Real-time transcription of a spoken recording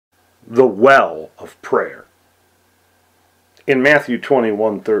the well of prayer. In Matthew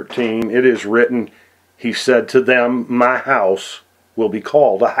 21:13, it is written, He said to them, My house will be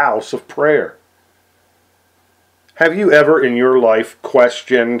called a house of prayer. Have you ever in your life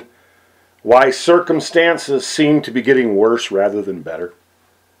questioned why circumstances seem to be getting worse rather than better?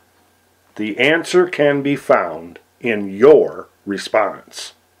 The answer can be found in your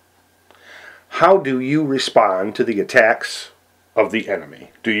response. How do you respond to the attacks of the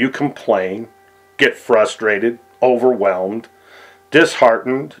enemy? Do you complain, get frustrated, overwhelmed,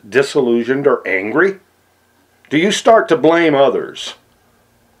 disheartened, disillusioned, or angry? Do you start to blame others?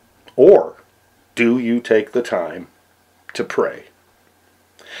 Or do you take the time to pray?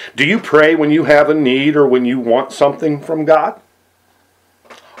 Do you pray when you have a need or when you want something from God?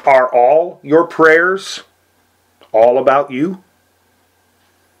 Are all your prayers all about you?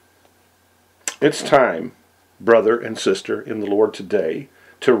 It's time, brother and sister in the Lord today,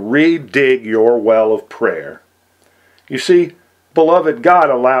 to redig your well of prayer. You see, beloved, God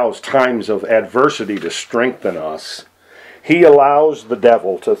allows times of adversity to strengthen us. He allows the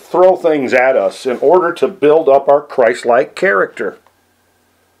devil to throw things at us in order to build up our Christ-like character.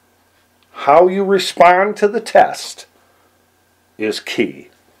 How you respond to the test is key.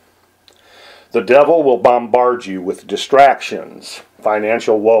 The devil will bombard you with distractions,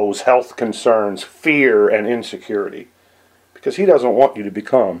 financial woes, health concerns, fear, and insecurity, because he doesn't want you to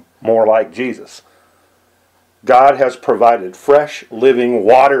become more like Jesus. God has provided fresh, living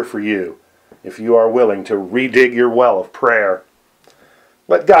water for you if you are willing to redig your well of prayer.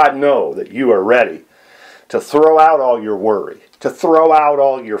 Let God know that you are ready to throw out all your worry, to throw out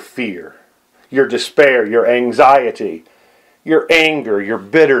all your fear, your despair, your anxiety, your anger, your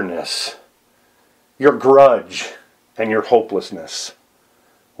bitterness, your grudge, and your hopelessness.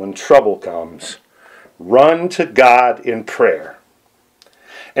 When trouble comes, run to God in prayer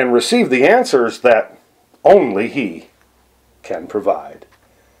and receive the answers that only He can provide.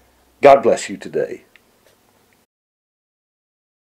 God bless you today.